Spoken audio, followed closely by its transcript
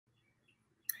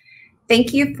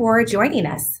Thank you for joining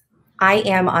us. I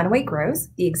am Ahniwake Rose,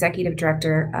 the Executive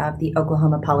Director of the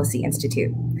Oklahoma Policy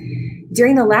Institute.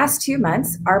 During the last 2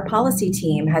 months, our policy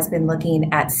team has been looking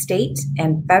at state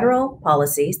and federal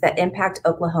policies that impact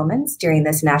Oklahomans during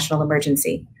this national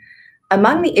emergency.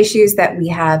 Among the issues that we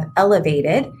have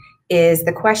elevated is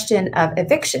the question of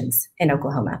evictions in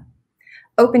Oklahoma.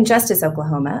 Open Justice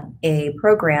Oklahoma, a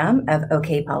program of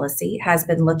OK Policy, has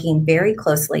been looking very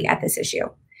closely at this issue.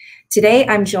 Today,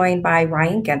 I'm joined by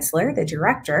Ryan Gentzler, the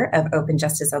director of Open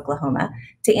Justice Oklahoma,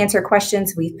 to answer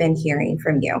questions we've been hearing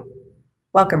from you.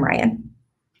 Welcome, Ryan.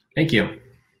 Thank you.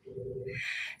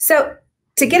 So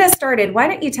to get us started, why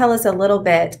don't you tell us a little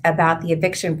bit about the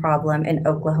eviction problem in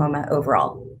Oklahoma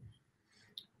overall?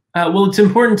 Well, it's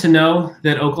important to know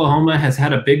that Oklahoma has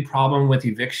had a big problem with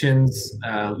evictions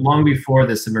long before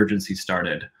this emergency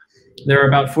started. There are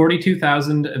about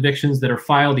 42,000 evictions that are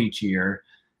filed each year,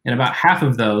 and about half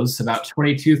of those, about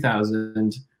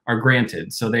 22,000, are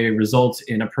granted. So they result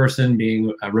in a person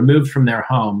being removed from their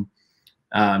home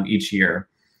each year.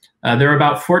 There are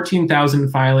about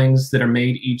 14,000 filings that are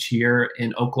made each year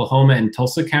in Oklahoma and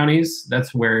Tulsa counties.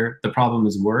 That's where the problem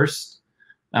is worst.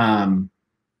 And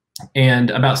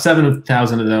about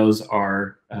 7,000 of those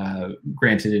are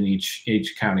granted in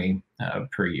each county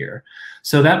per year.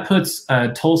 So that puts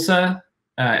Tulsa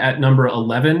at number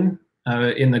 11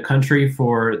 in the country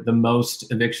for the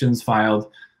most evictions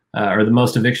filed or the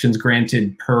most evictions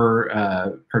granted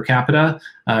per capita.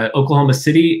 Oklahoma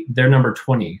City, they're number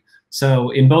 20.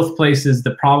 So in both places,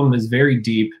 the problem is very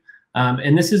deep.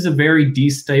 And this is a very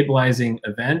destabilizing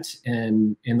event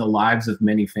in the lives of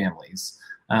many families.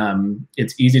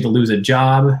 It's easy to lose a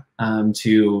job,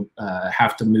 to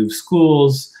have to move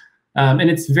schools,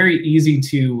 and it's very easy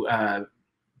to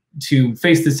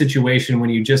face the situation when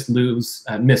you just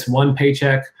miss one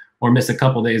paycheck or miss a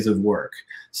couple days of work.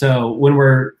 So when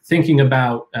we're thinking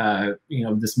about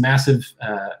this massive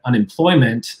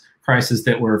unemployment crisis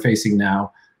that we're facing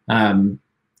now,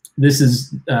 this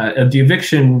is the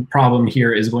eviction problem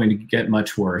here is going to get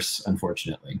much worse,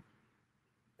 unfortunately.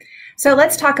 So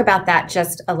let's talk about that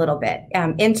just a little bit.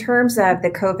 In terms of the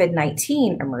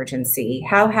COVID-19 emergency,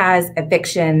 how has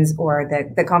evictions or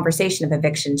the conversation of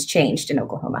evictions changed in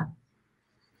Oklahoma?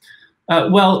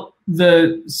 Well,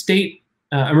 the state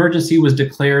emergency was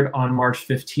declared on March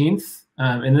 15th,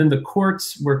 and then the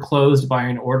courts were closed by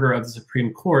an order of the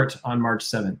Supreme Court on March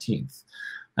 17th.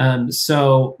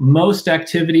 So most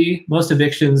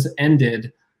evictions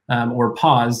ended or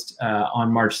paused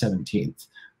on March 17th.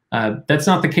 That's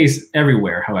not the case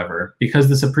everywhere, however, because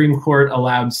the Supreme Court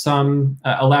allowed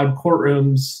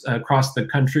courtrooms across the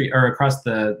country or across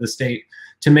the state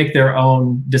to make their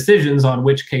own decisions on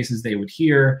which cases they would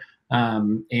hear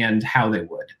and how they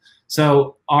would.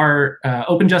 So our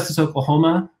Open Justice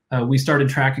Oklahoma, we started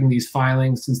tracking these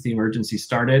filings since the emergency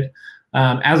started.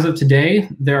 As of today,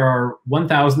 there are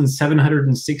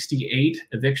 1,768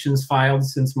 evictions filed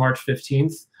since March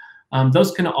 15th.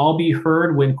 Those can all be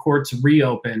heard when courts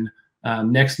reopen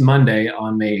next Monday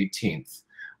on May 18th.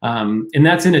 And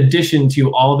that's in addition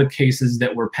to all the cases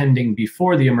that were pending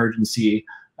before the emergency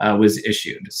was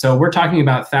issued. So we're talking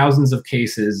about thousands of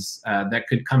cases that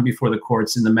could come before the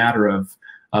courts in the matter of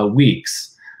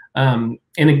weeks. And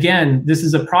again, this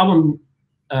is a problem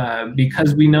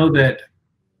because we know that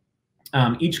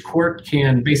each court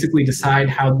can basically decide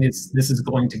how this is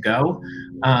going to go.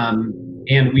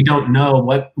 And we don't know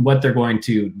what they're going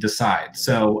to decide.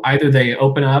 So either they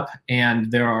open up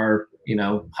and there are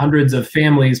hundreds of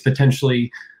families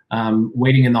potentially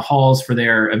waiting in the halls for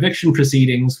their eviction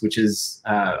proceedings, which is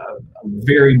a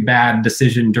very bad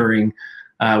decision during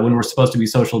when we're supposed to be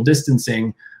social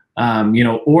distancing,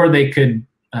 or they could,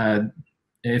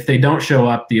 if they don't show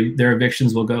up, their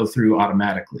evictions will go through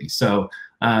automatically. So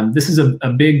this is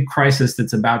a big crisis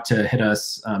that's about to hit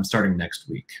us starting next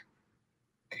week.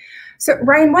 So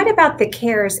Ryan, what about the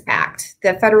CARES Act,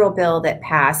 the federal bill that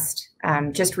passed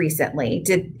just recently?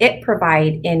 Did it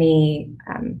provide any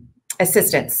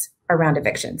assistance around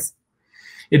evictions?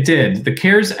 It did. The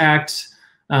CARES Act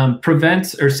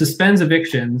prevents or suspends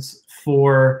evictions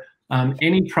for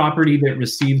any property that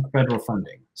receives federal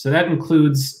funding. So that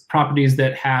includes properties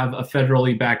that have a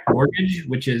federally backed mortgage,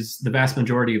 which is the vast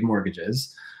majority of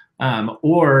mortgages,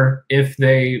 or if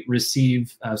they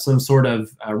receive some sort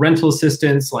of rental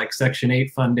assistance like Section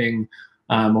 8 funding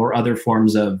or other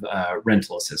forms of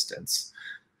rental assistance.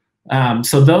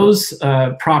 So those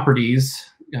properties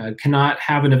cannot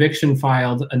have an eviction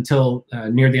filed until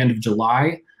near the end of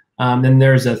July. Then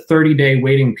there's a 30-day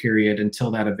waiting period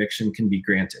until that eviction can be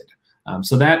granted.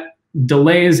 So that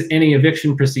delays any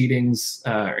eviction proceedings,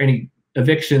 or any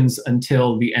evictions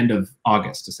until the end of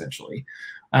August, essentially.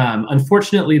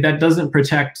 Unfortunately, that doesn't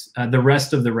protect the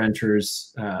rest of the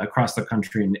renters across the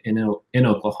country in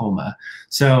Oklahoma.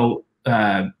 So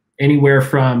anywhere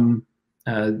from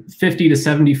 50 to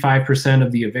 75%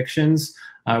 of the evictions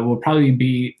will probably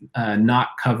be not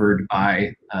covered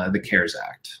by the CARES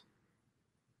Act.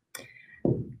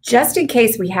 Just in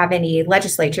case we have any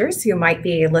legislators who might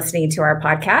be listening to our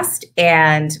podcast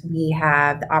and we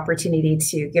have the opportunity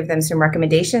to give them some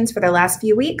recommendations for the last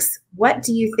few weeks, what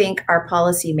do you think our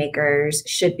policymakers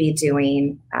should be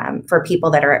doing for people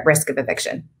that are at risk of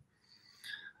eviction?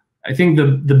 I think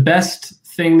the best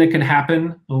thing that could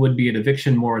happen would be an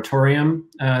eviction moratorium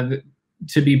to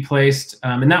be placed,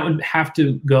 and that would have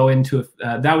to go into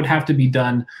that would have to be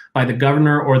done by the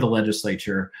governor or the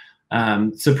legislature.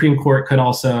 Supreme Court could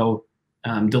also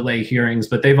delay hearings,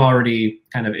 but they've already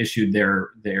kind of issued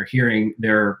their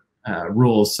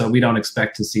rules, so we don't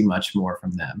expect to see much more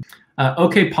from them.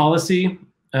 OK Policy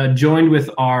joined with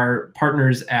our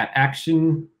partners at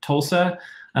Action Tulsa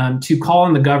to call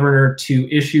on the governor to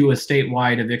issue a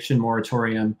statewide eviction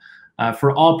moratorium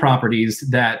for all properties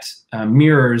that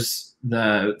mirrors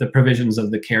the provisions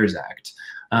of the CARES Act.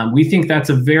 We think that's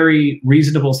a very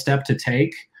reasonable step to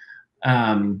take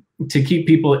to keep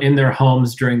people in their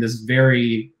homes during this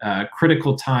very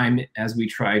critical time as we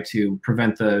try to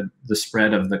prevent the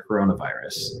spread of the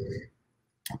coronavirus.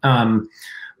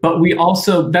 But we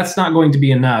also, that's not going to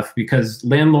be enough, because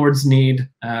landlords need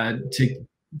to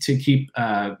keep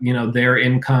their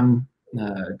income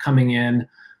coming in,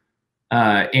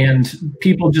 and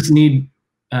people just need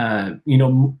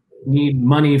need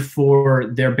money for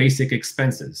their basic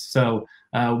expenses. So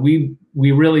we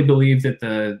really believe that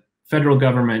the federal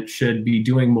government should be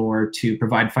doing more to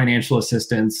provide financial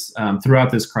assistance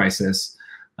throughout this crisis.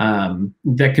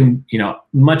 That can,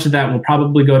 much of that will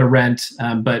probably go to rent,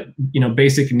 but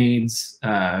basic needs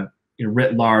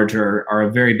writ large are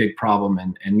a very big problem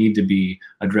and need to be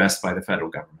addressed by the federal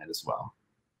government as well.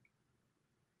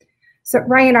 So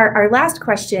Ryan, our last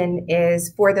question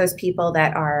is for those people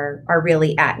that are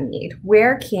really at need.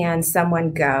 Where can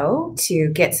someone go to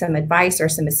get some advice or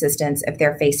some assistance if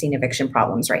they're facing eviction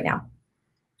problems right now?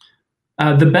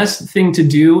 The best thing to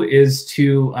do is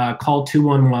to call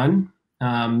 211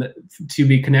 to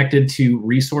be connected to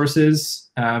resources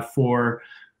for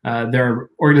there are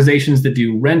organizations that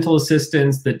do rental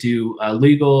assistance, that do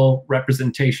legal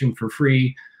representation for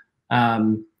free.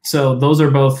 So those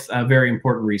are both very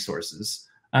important resources.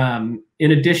 In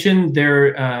addition,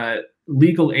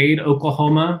 Legal Aid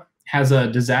Oklahoma has a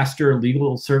disaster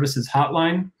legal services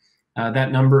hotline.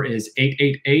 That number is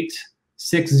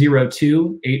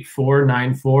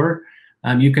 888-602-8494.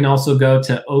 You can also go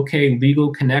to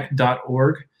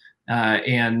oklegalconnect.org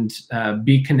and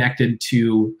be connected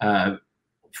to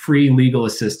free legal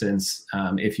assistance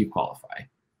if you qualify.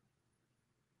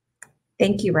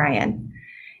 Thank you, Ryan.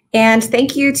 And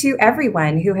thank you to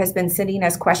everyone who has been sending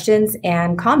us questions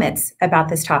and comments about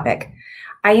this topic.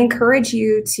 I encourage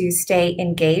you to stay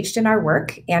engaged in our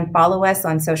work and follow us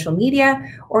on social media,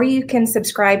 or you can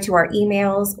subscribe to our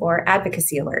emails or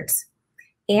advocacy alerts.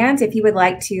 And if you would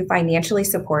like to financially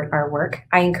support our work,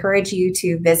 I encourage you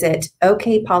to visit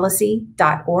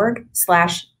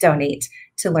okpolicy.org/donate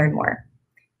to learn more.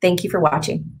 Thank you for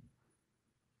watching.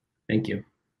 Thank you.